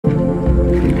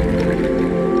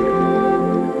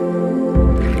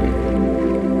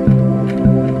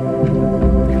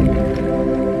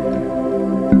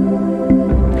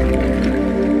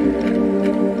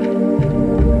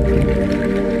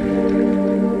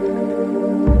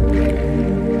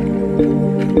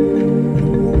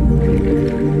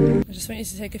just want you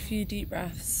to take a few deep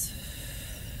breaths.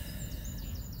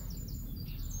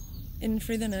 In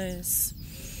through the nose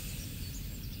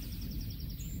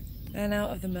and out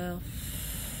of the mouth.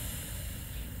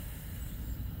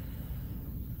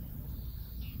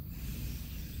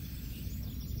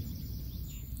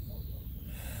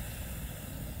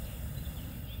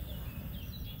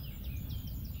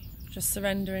 Just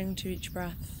surrendering to each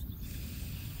breath.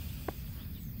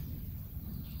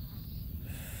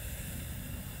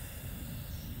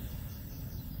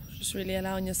 Just really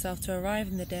allowing yourself to arrive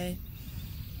in the day.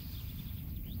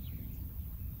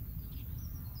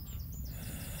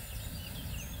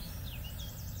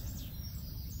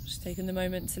 Just taking the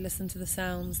moment to listen to the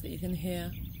sounds that you can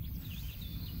hear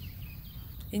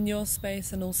in your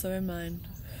space and also in mine.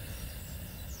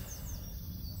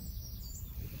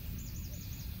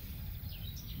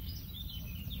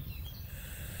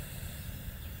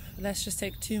 Let's just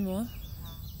take 2 more.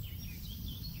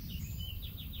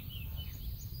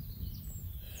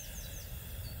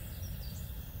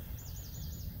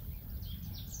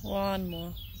 One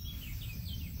more.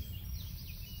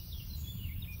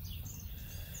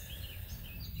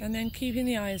 And then keeping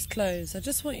the eyes closed, I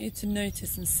just want you to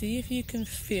notice and see if you can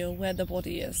feel where the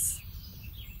body is.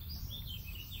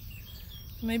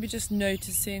 Maybe just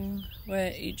noticing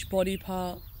where each body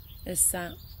part is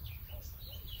sat.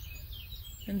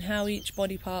 And how each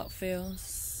body part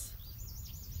feels.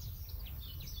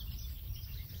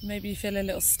 Maybe you feel a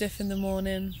little stiff in the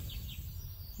morning,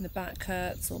 and the back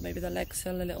hurts, or maybe the legs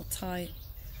feel a little tight.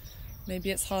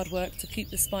 Maybe it's hard work to keep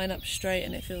the spine up straight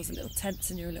and it feels a little tense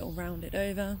and you're a little rounded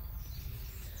over.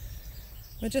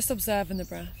 We're just observing the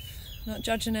breath, not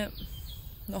judging it,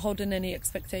 not holding any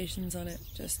expectations on it,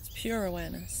 just pure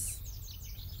awareness.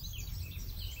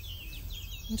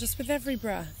 And just with every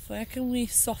breath, where can we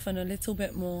soften a little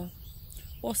bit more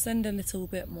or send a little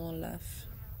bit more love?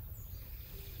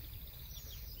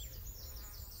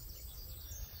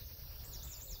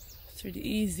 It's really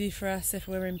easy for us if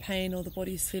we're in pain or the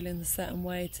body's feeling a certain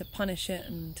way to punish it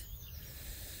and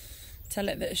tell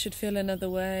it that it should feel another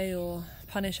way or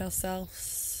punish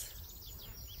ourselves.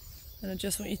 And I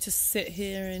just want you to sit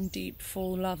here in deep,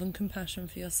 full love and compassion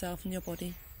for yourself and your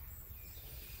body.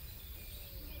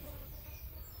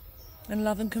 And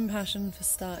love and compassion for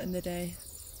starting the day.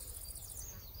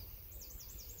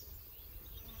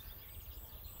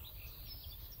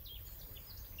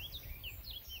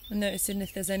 And noticing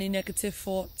if there's any negative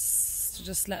thoughts, to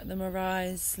just let them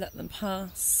arise, let them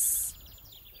pass.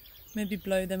 Maybe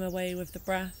blow them away with the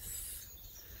breath.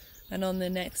 And on the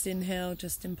next inhale,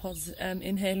 just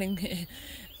inhaling,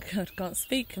 God, I can't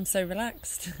speak, I'm so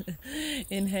relaxed.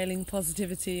 Inhaling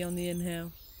positivity on the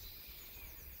inhale.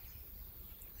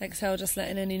 Exhale, just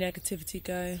letting any negativity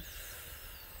go.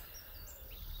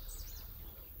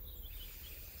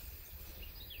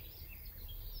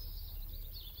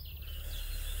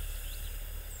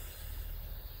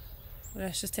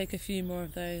 Let's just take a few more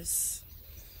of those.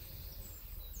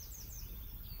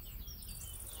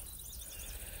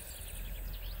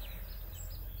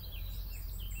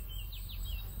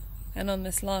 And on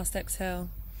this last exhale,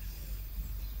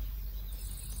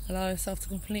 allow yourself to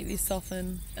completely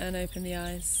soften and open the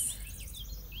eyes.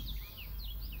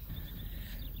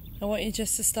 I want you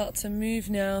just to start to move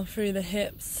now through the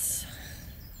hips.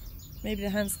 Maybe the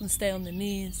hands can stay on the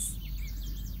knees.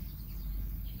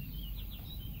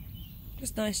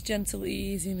 Just nice, gentle,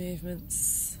 easy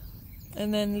movements.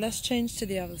 And then let's change to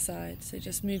the other side. So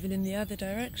just moving in the other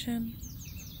direction.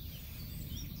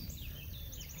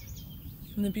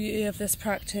 And the beauty of this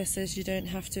practice is you don't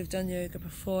have to have done yoga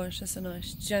before. It's just a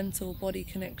nice, gentle body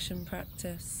connection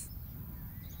practice.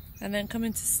 And then come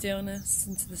into stillness,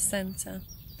 into the center.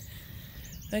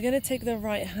 We're going to take the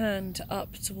right hand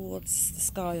up towards the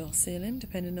sky or ceiling,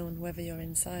 depending on whether you're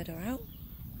inside or out.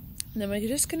 And then we're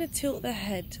just going to tilt the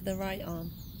head to the right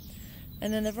arm.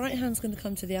 And then the right hand's going to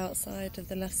come to the outside of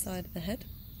the left side of the head.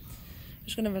 We're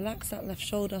just going to relax that left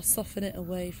shoulder, soften it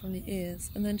away from the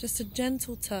ears. And then just a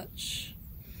gentle touch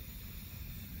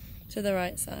to the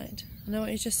right side. And I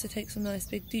want you just to take some nice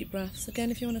big deep breaths. Again,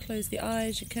 if you want to close the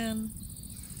eyes, you can.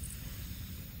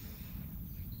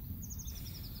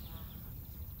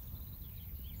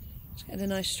 Just getting a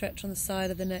nice stretch on the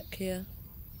side of the neck here.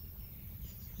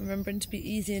 Remembering to be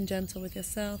easy and gentle with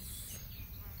yourself.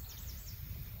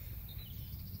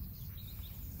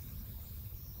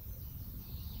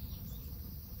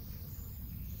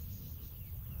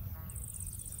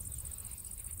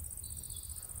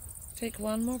 Take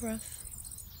one more breath.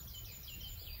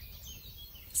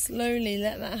 Slowly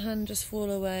let that hand just fall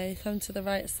away, come to the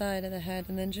right side of the head,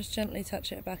 and then just gently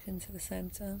touch it back into the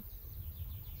center.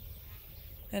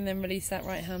 And then release that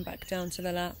right hand back down to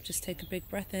the lap. Just take a big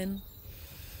breath in.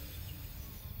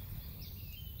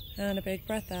 And a big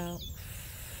breath out.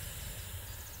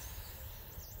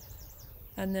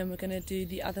 And then we're going to do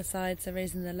the other side, so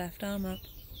raising the left arm up.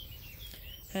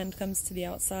 Hand comes to the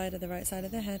outside of the right side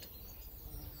of the head.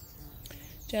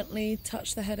 Gently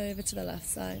touch the head over to the left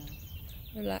side.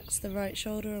 Relax the right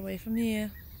shoulder away from the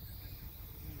ear.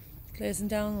 Closing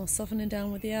down or softening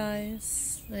down with the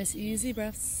eyes. Nice easy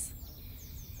breaths.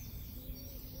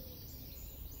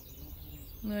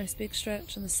 Nice big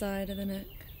stretch on the side of the neck.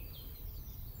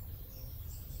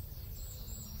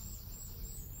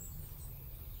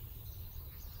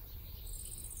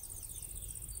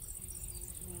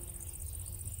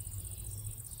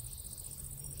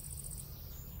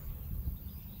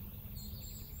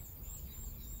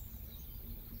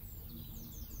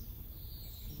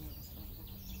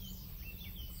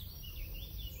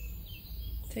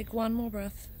 Take one more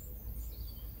breath.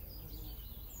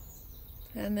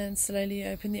 And then slowly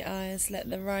open the eyes. Let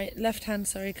the left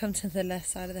hand come to the left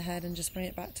side of the head and just bring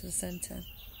it back to the center.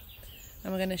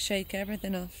 And we're going to shake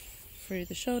everything off through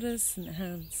the shoulders and the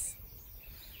hands.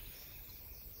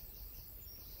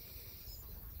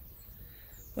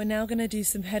 We're now going to do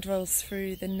some head rolls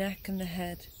through the neck and the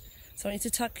head. So I want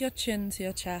you to tuck your chin to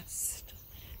your chest.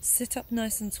 Sit up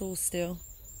nice and tall still.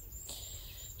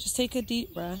 Just take a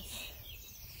deep breath.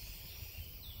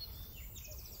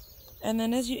 And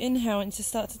then as you inhale, I want you to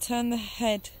start to turn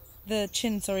the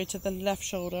chin to the left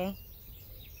shoulder.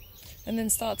 And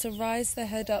then start to rise the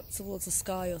head up towards the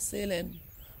sky or ceiling.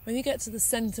 When you get to the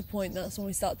center point, that's when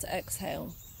we start to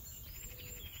exhale.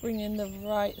 Bringing the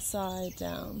right side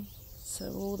down.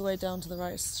 So all the way down to the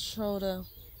right shoulder.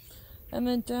 And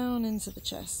then down into the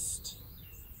chest.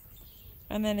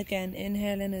 And then again,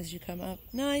 inhaling as you come up,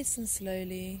 nice and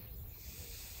slowly.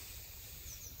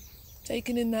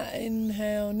 Taking in that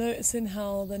inhale, noticing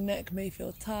how the neck may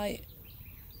feel tight.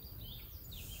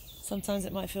 Sometimes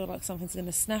it might feel like something's going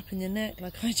to snap in your neck,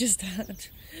 like I just had.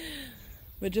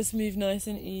 But just move nice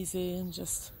and easy and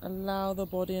just allow the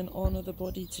body and honour the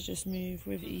body to just move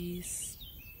with ease.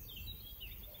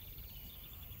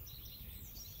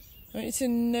 I want you to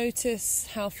notice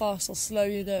how fast or slow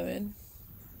you're going.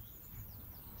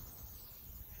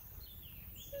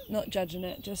 Not judging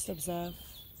it, just observe.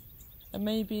 And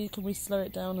maybe can we slow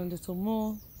it down a little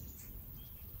more?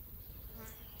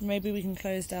 Maybe we can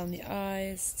close down the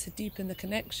eyes to deepen the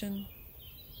connection.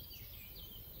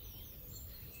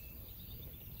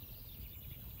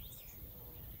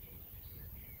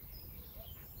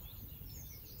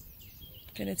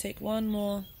 Gonna take one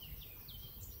more.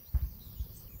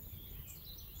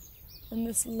 And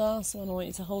this last one, I want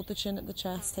you to hold the chin at the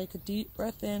chest. Take a deep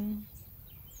breath in.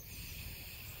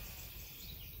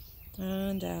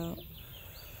 And out.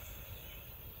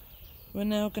 We're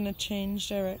now going to change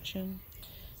direction.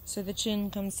 So the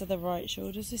chin comes to the right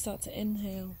shoulder as we start to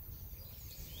inhale.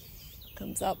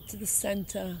 Comes up to the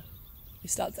center. We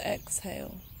start to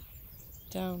exhale.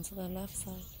 Down to the left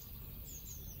side.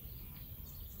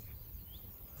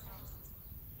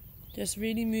 Just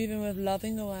really moving with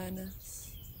loving awareness.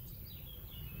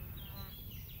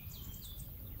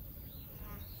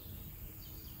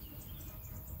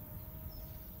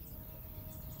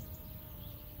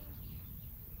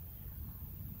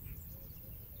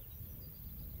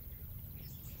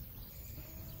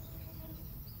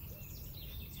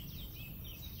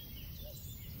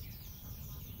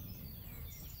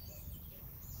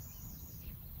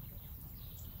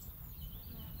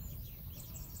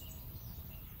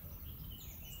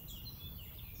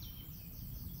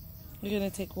 We're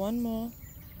going to take one more.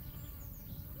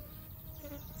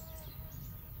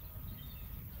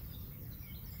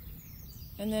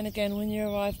 And then again, when you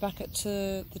arrive back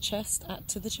to the chest,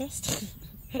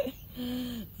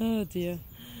 oh dear.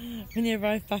 When you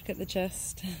arrive back at the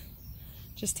chest,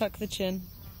 just tuck the chin.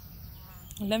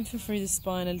 Lengthen through the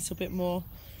spine a little bit more.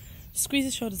 Squeeze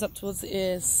the shoulders up towards the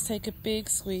ears. Take a big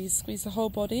squeeze. Squeeze the whole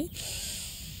body.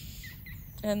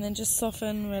 And then just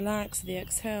soften, relax the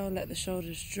exhale, let the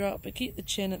shoulders drop, but keep the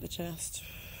chin at the chest.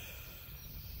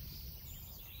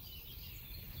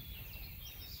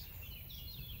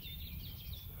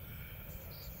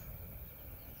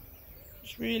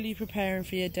 Just really preparing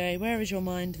for your day. Where is your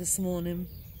mind this morning?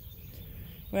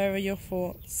 Where are your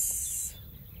thoughts?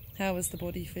 How is the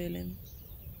body feeling?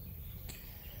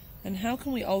 And how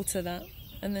can we alter that?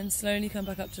 And then slowly come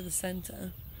back up to the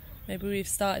center. Maybe we've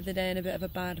started the day in a bit of a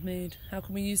bad mood. How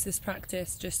can we use this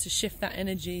practice just to shift that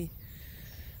energy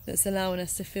that's allowing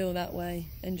us to feel that way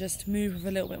and just move with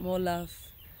a little bit more love?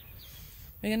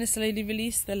 We're going to slowly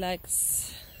release the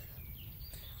legs.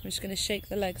 We're just going to shake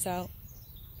the legs out.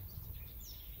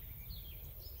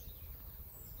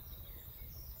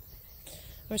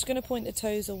 We're just going to point the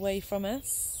toes away from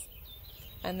us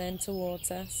and then towards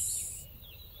us.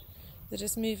 We're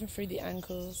just moving through the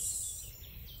ankles.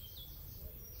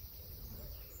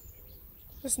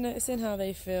 Just noticing how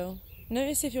they feel.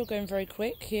 Notice if you're going very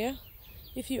quick here.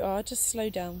 If you are, just slow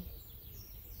down.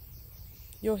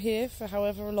 You're here for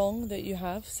however long that you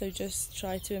have, so just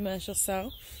try to immerse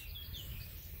yourself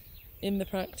in the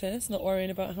practice, not worrying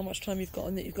about how much time you've got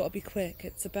and that you've got to be quick.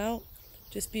 It's about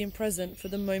just being present for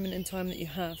the moment in time that you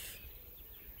have.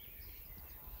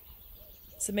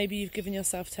 So maybe you've given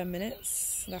yourself 10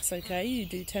 minutes, that's okay. You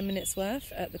do 10 minutes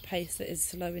worth at the pace that is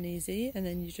slow and easy, and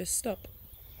then you just stop.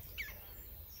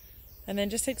 And then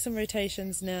just take some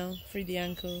rotations now through the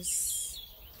ankles.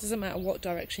 Doesn't matter what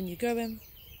direction you go in.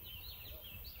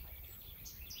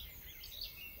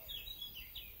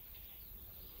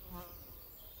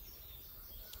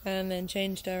 And then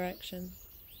change direction.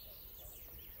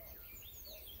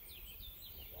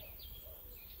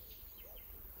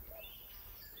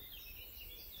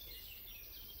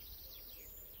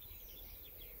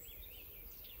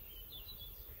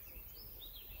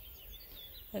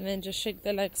 And then just shake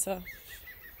the legs off.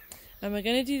 And we're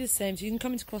going to do the same. So you can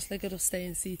come into cross-legged or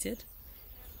staying seated.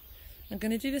 I'm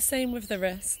going to do the same with the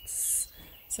wrists.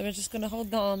 So we're just going to hold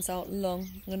the arms out long.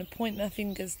 I'm going to point my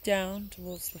fingers down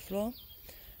towards the floor.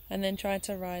 And then try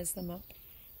to rise them up.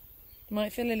 It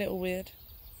might feel a little weird.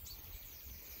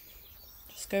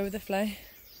 Just go with the flow.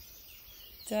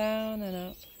 Down and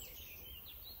up.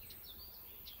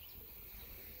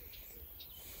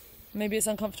 Maybe it's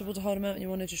uncomfortable to hold them out and you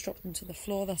want to just drop them to the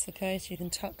floor, that's okay. So you can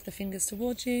tuck the fingers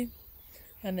towards you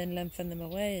and then lengthen them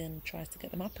away and try to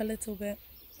get them up a little bit.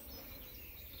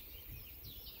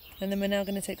 And then we're now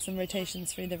going to take some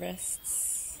rotations through the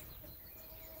wrists.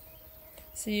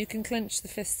 So you can clench the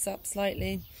fists up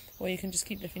slightly or you can just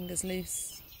keep the fingers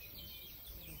loose.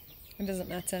 It doesn't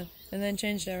matter. And then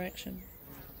change direction.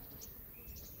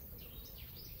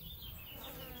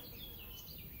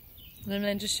 And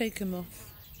then just shake them off.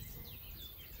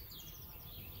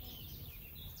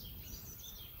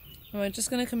 We're just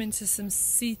going to come into some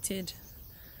seated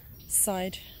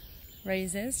side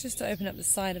raises, just to open up the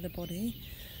side of the body.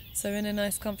 So in a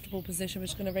nice comfortable position, we're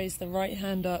just going to raise the right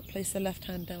hand up, place the left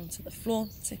hand down to the floor.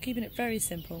 So keeping it very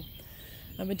simple.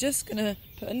 And we're just going to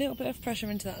put a little bit of pressure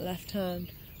into that left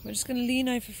hand. We're just going to lean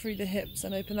over through the hips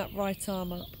and open that right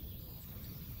arm up.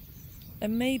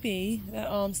 And maybe that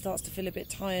arm starts to feel a bit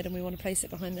tired and we want to place it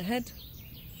behind the head.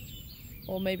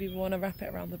 Or maybe we want to wrap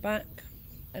it around the back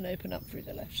and open up through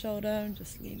the left shoulder and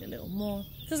just lean a little more.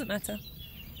 Doesn't matter.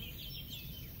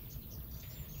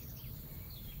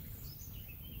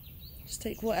 Just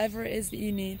take whatever it is that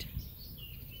you need.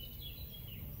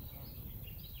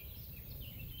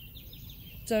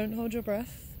 Don't hold your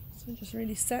breath. So just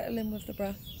really settle in with the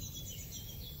breath.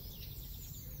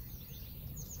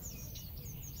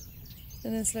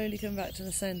 And then slowly come back to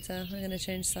the centre. I'm going to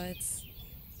change sides.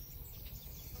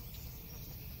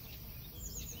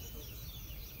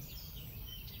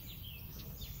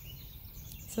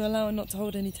 So allowing not to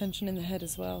hold any tension in the head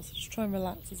as well. So just try and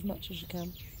relax as much as you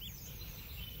can.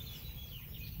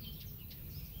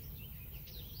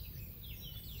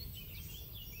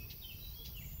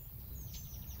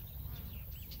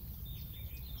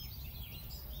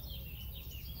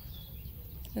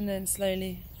 And then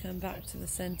slowly come back to the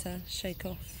centre, shake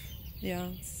off the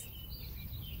arms.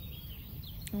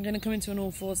 I'm going to come into an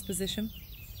all fours position.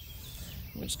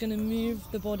 We're just going to move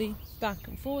the body back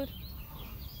and forward.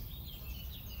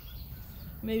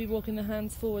 Maybe walking the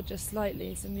hands forward just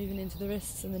slightly, so moving into the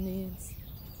wrists and the knees.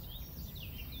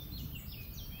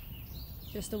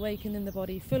 Just awakening the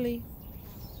body fully.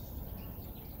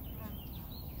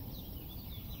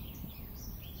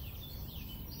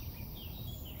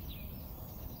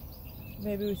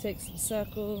 Maybe we take some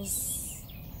circles.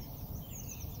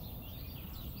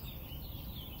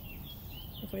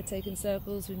 If we're taking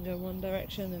circles, we can go one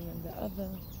direction and then the other.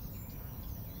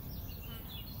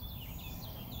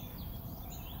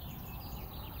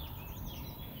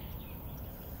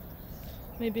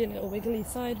 Maybe a little wiggly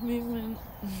side movement.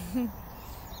 And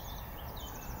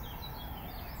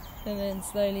then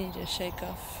slowly just shake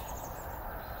off.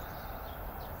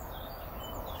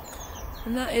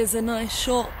 And that is a nice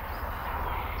short...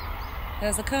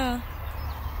 There's a car.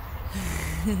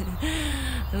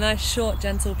 A nice short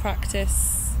gentle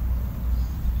practice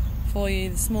for you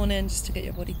this morning, just to get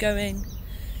your body going.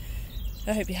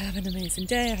 I hope you have an amazing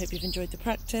day. I hope you've enjoyed the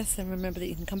practice, and remember that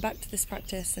you can come back to this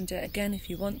practice and do it again if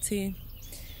you want to.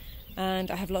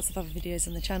 And I have lots of other videos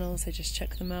on the channel, so just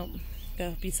check them out.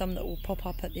 There'll be some that will pop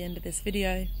up at the end of this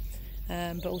video,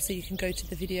 but also you can go to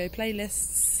the video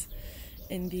playlists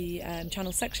in the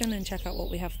channel section and check out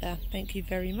what we have there. Thank you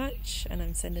very much, and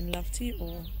I'm sending love to you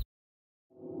all.